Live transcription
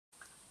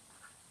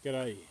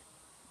G'day,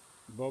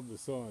 Bob the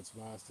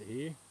Sciencemaster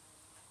here.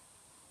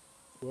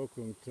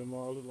 Welcome to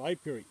my little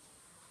apiary.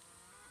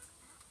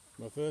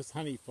 My first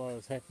honey fly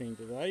is happening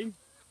today,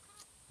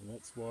 and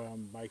that's why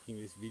I'm making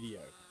this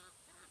video.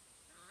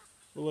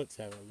 Well, let's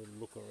have a little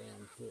look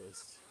around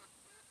first.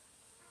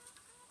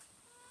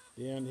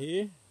 Down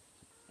here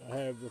I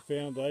have the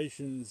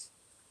foundations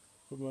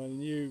for my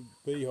new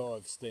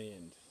beehive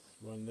stand.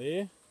 One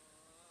there,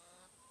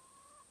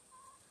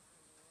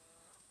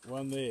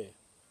 one there.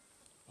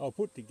 I'll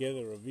put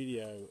together a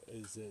video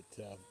as it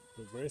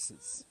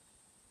progresses.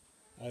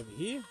 Over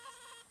here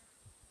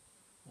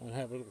I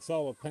have a little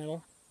solar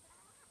panel,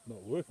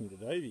 not working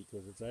today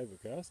because it's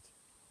overcast,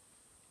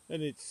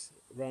 and it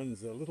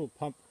runs a little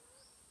pump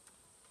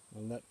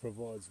and that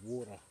provides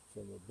water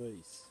for the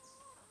bees.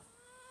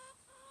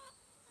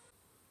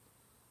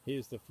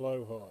 Here's the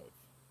Flow Hive.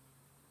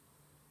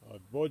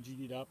 I've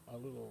bodged up a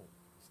little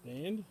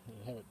stand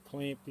and have it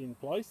clamped in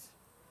place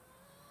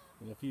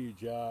and a few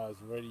jars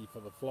ready for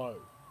the flow.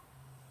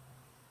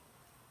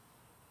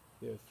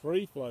 There are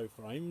 3 flow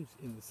frames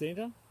in the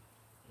centre,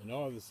 and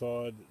either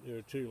side there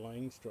are 2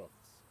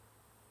 Langstroths.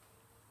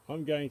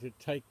 I'm going to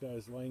take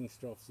those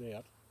Langstroths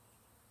out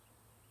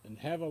and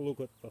have a look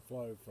at the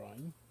flow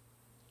frame,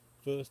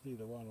 firstly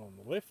the one on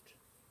the left,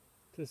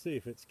 to see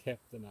if it's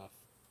capped enough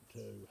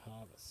to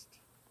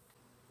harvest.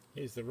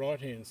 Here's the right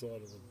hand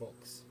side of the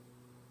box.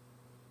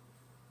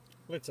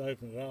 Let's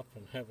open it up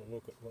and have a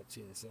look at what's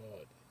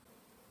inside.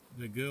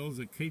 The girls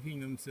are keeping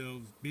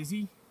themselves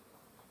busy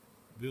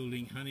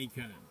building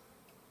honeycomb.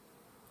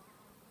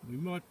 We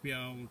might be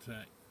able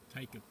to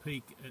take a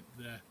peek at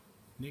the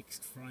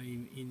next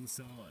frame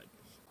inside.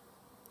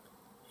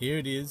 Here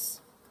it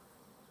is,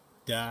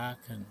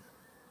 dark and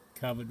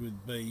covered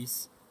with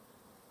bees,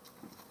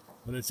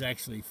 but it's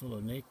actually full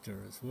of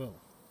nectar as well.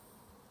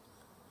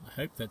 I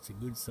hope that's a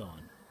good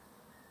sign.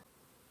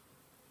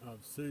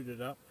 I've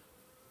suited up,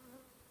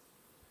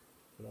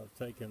 but I've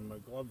taken my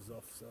gloves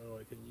off so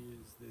I can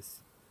use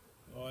this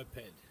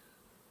iPad.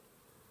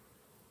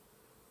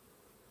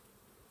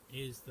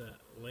 Here's the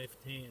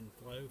left-hand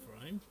flow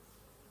frame,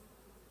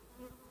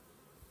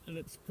 and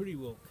it's pretty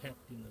well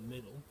capped in the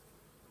middle,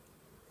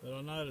 but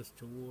I noticed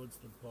towards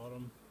the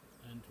bottom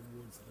and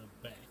towards the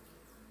back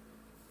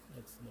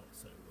it's not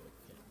so well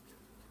capped.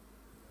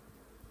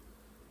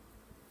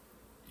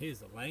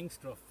 Here's the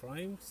Langstroth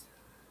frames,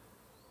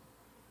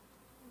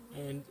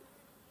 and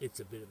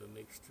it's a bit of a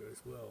mixture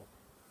as well.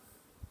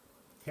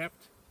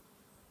 Capped,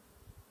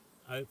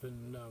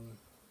 open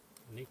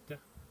nectar,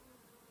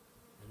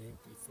 and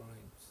empty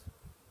frames.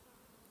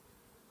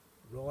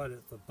 Right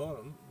at the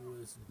bottom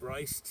was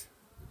braced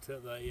to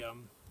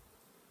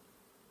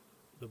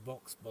the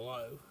box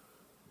below,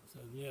 so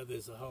now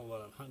there's a whole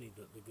lot of honey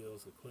that the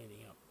girls are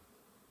cleaning up.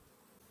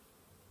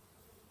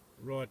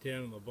 Right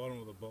down on the bottom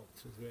of the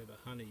box is where the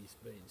honey's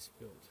been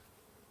spilt.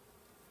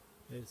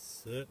 There's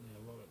certainly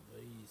a lot of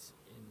bees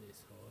in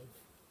this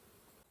hive.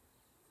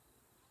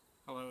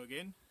 Hello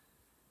again.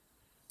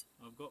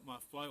 I've got my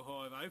flow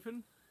hive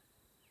open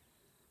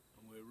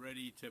and we're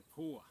ready to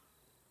pour.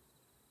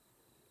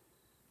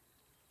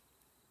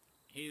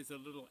 Here's a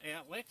little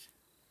outlet.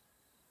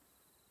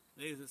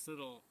 There's this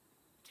little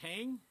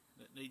tang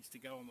that needs to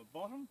go on the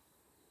bottom.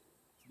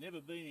 It's never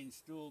been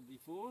installed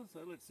before,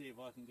 so let's see if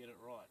I can get it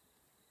right.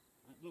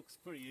 It looks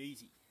pretty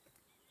easy.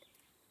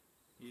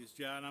 Here's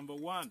jar number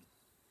 1.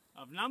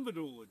 I've numbered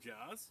all the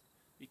jars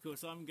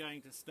because I'm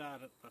going to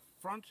start at the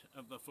front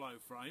of the flow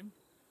frame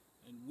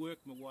and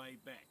work my way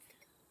back.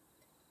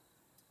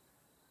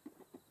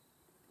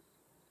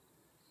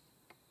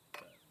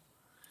 So,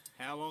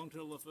 how long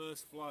till the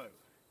first flow?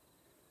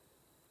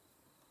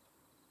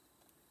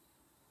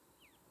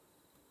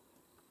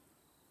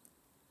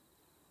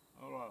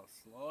 Alright, I'll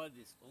slide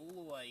this all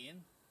the way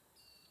in,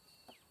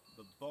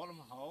 the bottom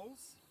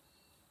holes,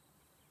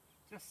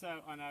 just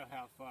so I know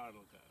how far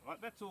it'll go.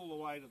 Right, that's all the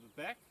way to the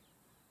back,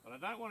 but I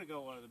don't want to go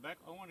all the way to the back.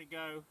 I want to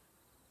go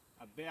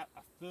about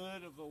a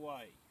third of the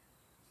way.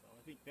 So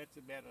I think that's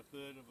about a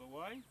third of the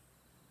way.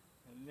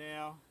 And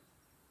now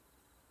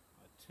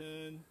I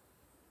turn,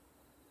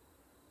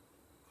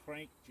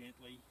 crank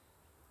gently,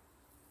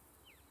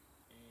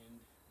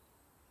 and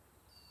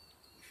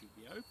we should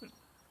be open.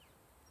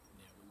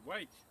 Now we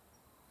wait.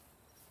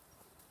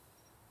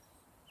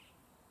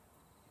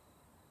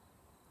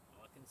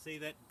 See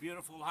that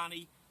beautiful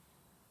honey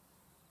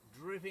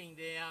dripping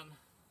down.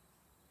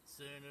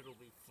 Soon it'll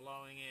be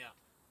flowing out.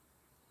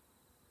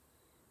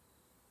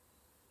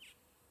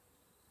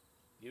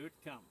 Here it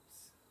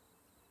comes.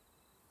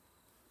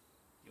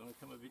 You want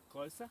to come a bit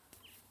closer?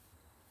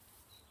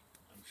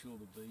 I'm sure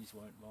the bees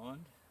won't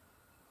mind.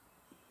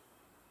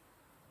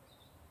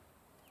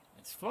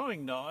 It's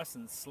flowing nice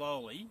and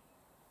slowly.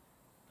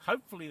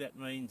 Hopefully that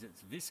means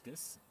it's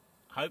viscous.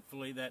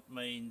 Hopefully that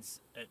means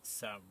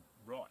it's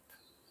ripe.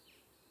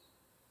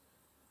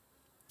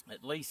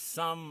 At least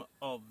some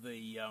of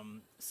the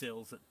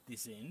cells at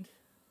this end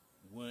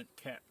weren't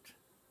capped.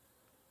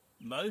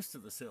 Most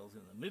of the cells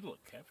in the middle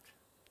are capped,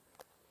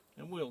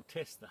 and we'll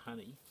test the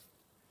honey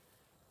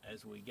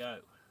as we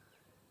go.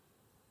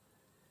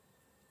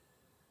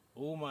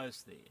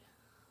 Almost there.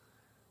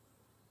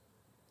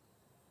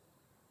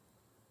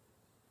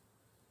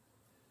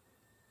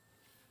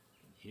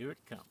 And here it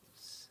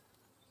comes.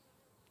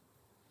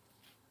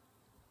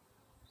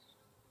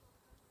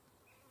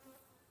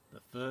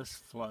 The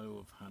first flow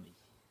of honey.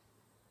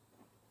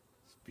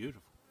 It's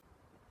beautiful.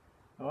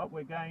 Alright,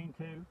 we're going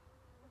to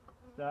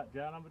start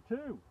jar number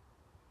 2.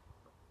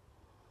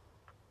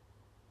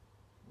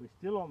 We're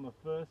still on the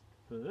first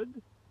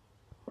third.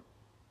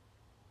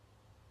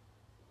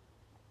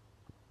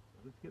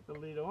 Let's get the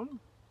lid on.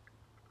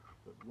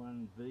 Got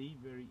one bee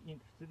very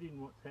interested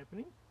in what's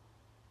happening.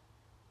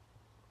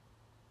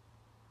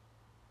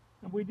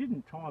 And we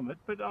didn't time it,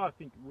 but I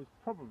think it was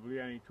probably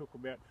only took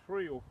about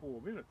 3 or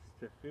 4 minutes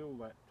to fill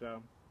that,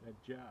 that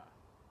jar.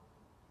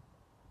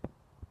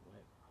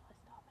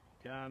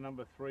 Jar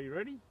number 3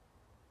 ready.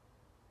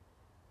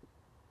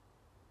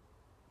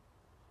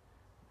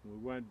 We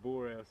won't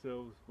bore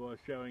ourselves by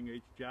showing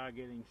each jar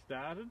getting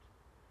started.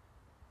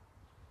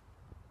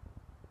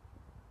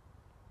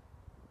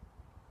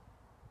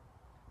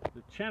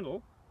 The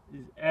channel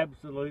is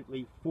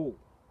absolutely full.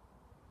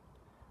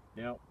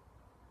 Now,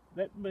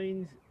 that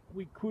means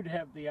we could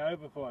have the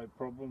overflow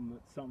problem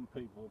that some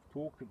people have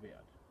talked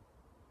about.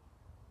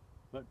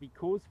 But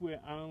because we're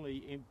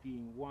only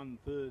emptying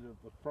 1/3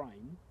 of the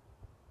frame,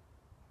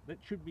 that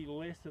should be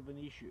less of an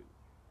issue.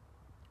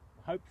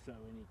 I hope so,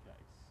 in any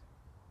case.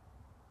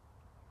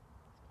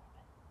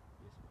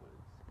 Yes,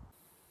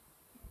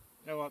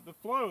 please. Now, the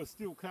flow is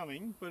still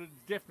coming, but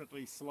it's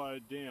definitely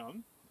slowed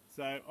down.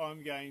 So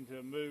I'm going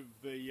to move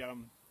the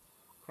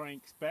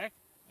cranks back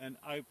and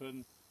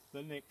open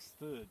the next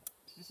third.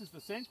 This is the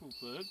central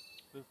third,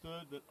 the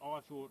third that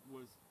I thought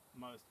was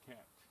most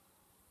capped.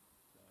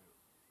 So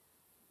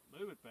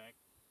move it back,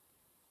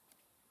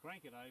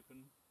 crank it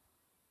open,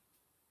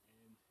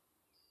 and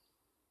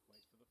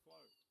wait for the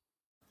flow.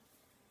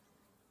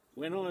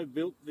 When I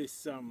built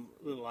this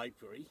little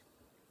apiary,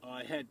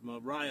 I had my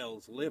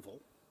rails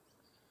level.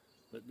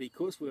 But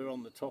because we're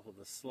on the top of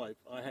the slope,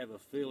 I have a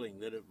feeling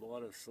that it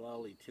might have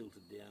slowly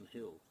tilted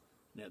downhill.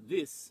 Now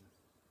this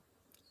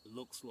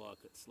looks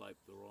like it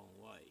sloped the wrong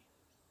way.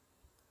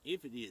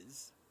 If it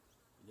is,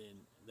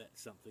 then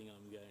that's something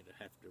I'm going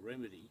to have to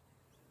remedy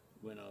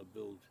when I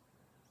build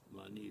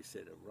my new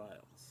set of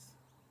rails.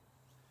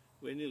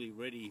 We're nearly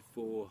ready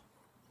for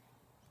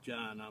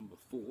jar number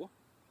 4,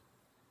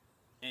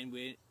 and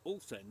we're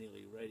also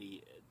nearly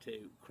ready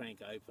to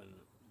crank open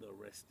the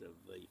rest of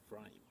the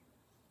frame.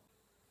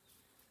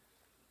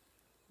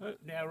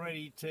 Now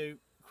ready to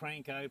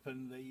crank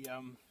open the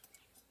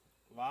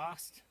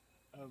last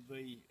of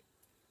the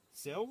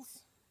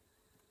cells.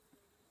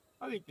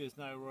 I think there's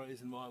no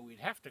reason why we'd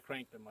have to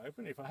crank them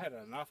open. If I had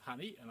enough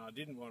honey and I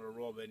didn't want to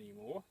rob any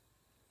more,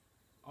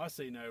 I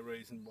see no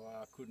reason why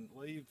I couldn't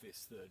leave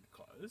this third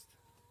closed.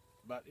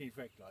 But in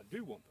fact I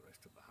do want the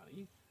rest of the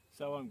honey,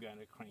 so I'm going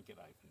to crank it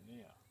open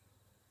now.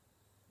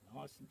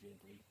 Nice and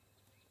gently.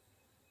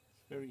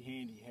 It's very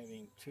handy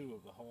having 2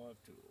 of the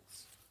hive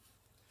tools.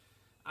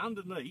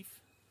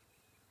 Underneath,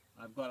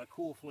 I've got a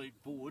core fleet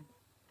board,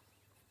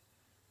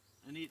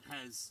 and it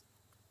has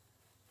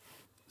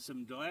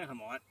some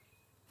diatomite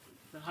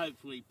to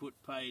hopefully put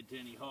paid to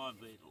any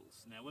hive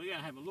beetles. Now we're going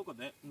to have a look at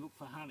that and look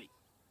for honey.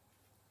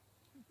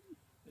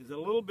 There's a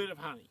little bit of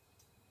honey.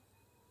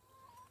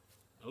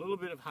 A little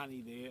bit of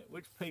honey there,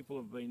 which people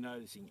have been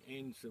noticing,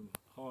 and some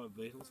hive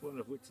beetles, one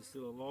of which is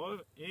still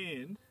alive,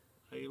 and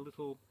a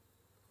little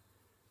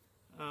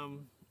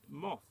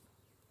moth,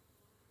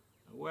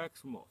 a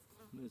wax moth.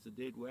 There's a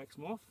dead wax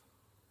moth.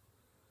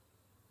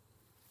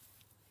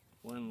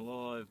 One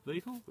live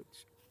beetle,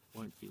 which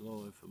won't be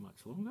live for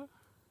much longer.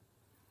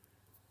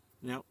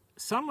 Now,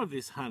 some of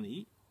this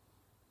honey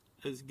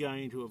is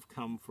going to have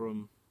come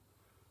from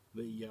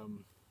the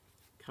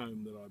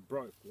comb that I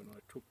broke when I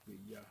took the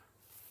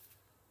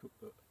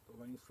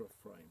Langstroth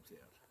frames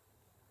out.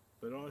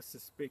 But I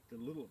suspect a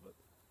little of it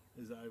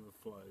has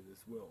overflowed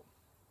as well.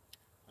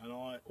 And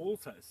I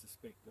also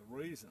suspect the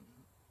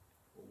reason,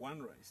 or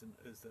one reason,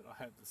 is that I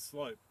have the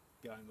slope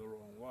going the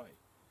wrong way.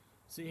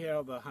 See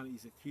how the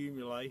honey's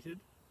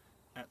accumulated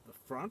at the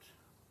front?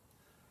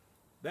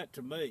 That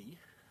to me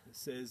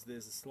says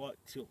there's a slight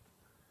tilt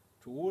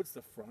towards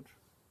the front,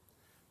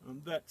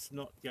 and that's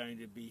not going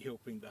to be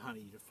helping the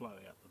honey to flow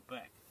out the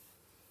back.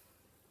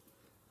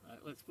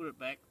 Let's put it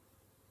back.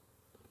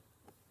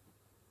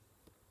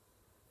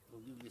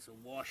 We'll give this a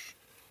wash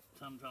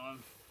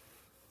sometime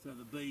so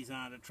the bees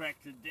aren't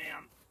attracted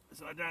down.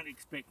 So I don't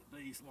expect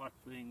bees like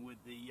being with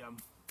the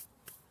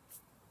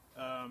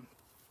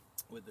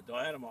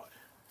diatomite.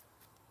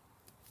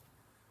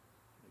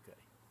 Okay.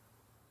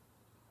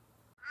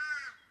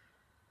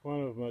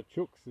 One of my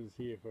chooks is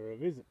here for a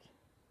visit.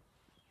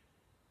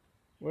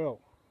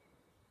 Well,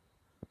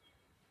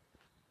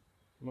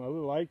 my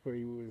little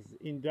apiary was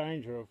in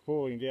danger of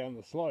falling down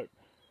the slope.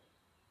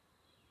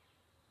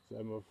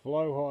 So my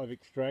flow hive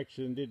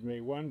extraction did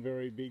me one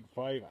very big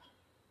favour.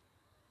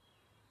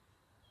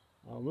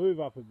 I'll move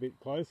up a bit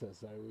closer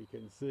so we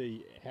can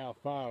see how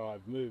far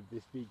I've moved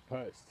this big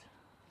post.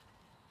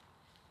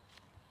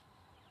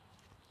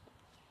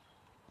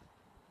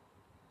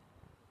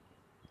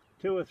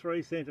 2 or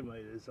 3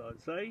 centimetres,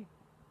 I'd say.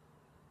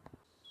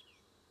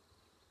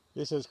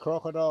 This is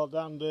Crocodile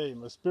Dundee,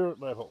 my spirit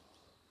level.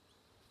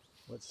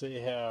 Let's see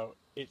how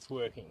it's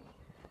working.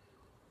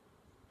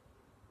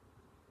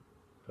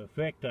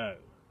 Perfecto.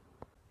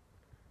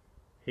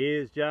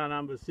 Here's jar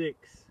number 6,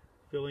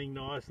 filling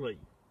nicely.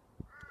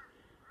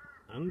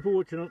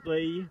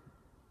 Unfortunately,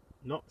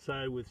 not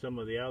so with some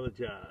of the other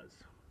jars.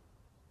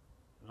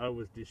 I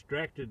was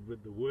distracted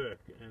with the work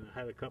and I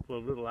had a couple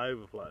of little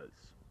overflows.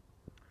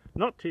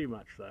 Not too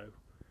much though.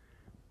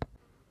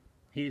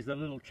 Here's the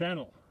little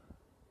channel,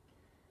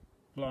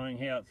 flowing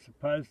how it's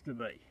supposed to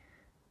be.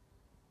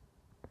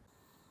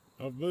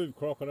 I've moved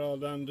Crocodile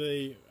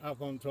Dundee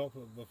up on top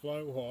of the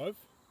Flow Hive.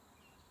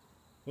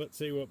 Let's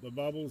see what the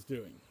bubble's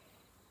doing.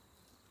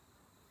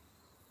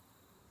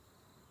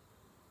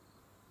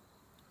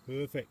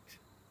 Perfect.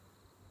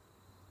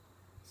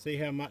 See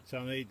how much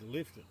I need to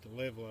lift it to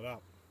level it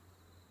up.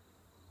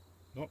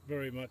 Not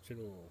very much at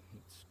all.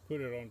 Let's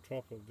put it on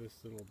top of this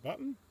little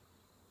button.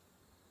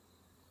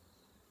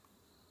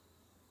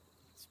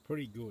 It's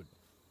pretty good.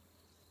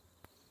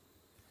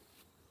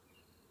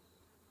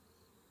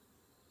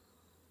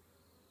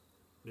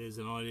 There's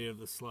an idea of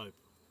the slope.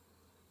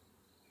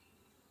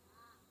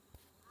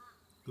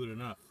 Good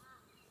enough.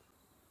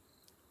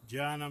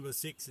 Jar number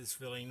 6 is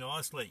filling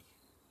nicely.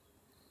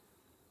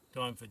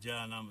 Time for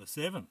jar number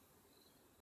 7.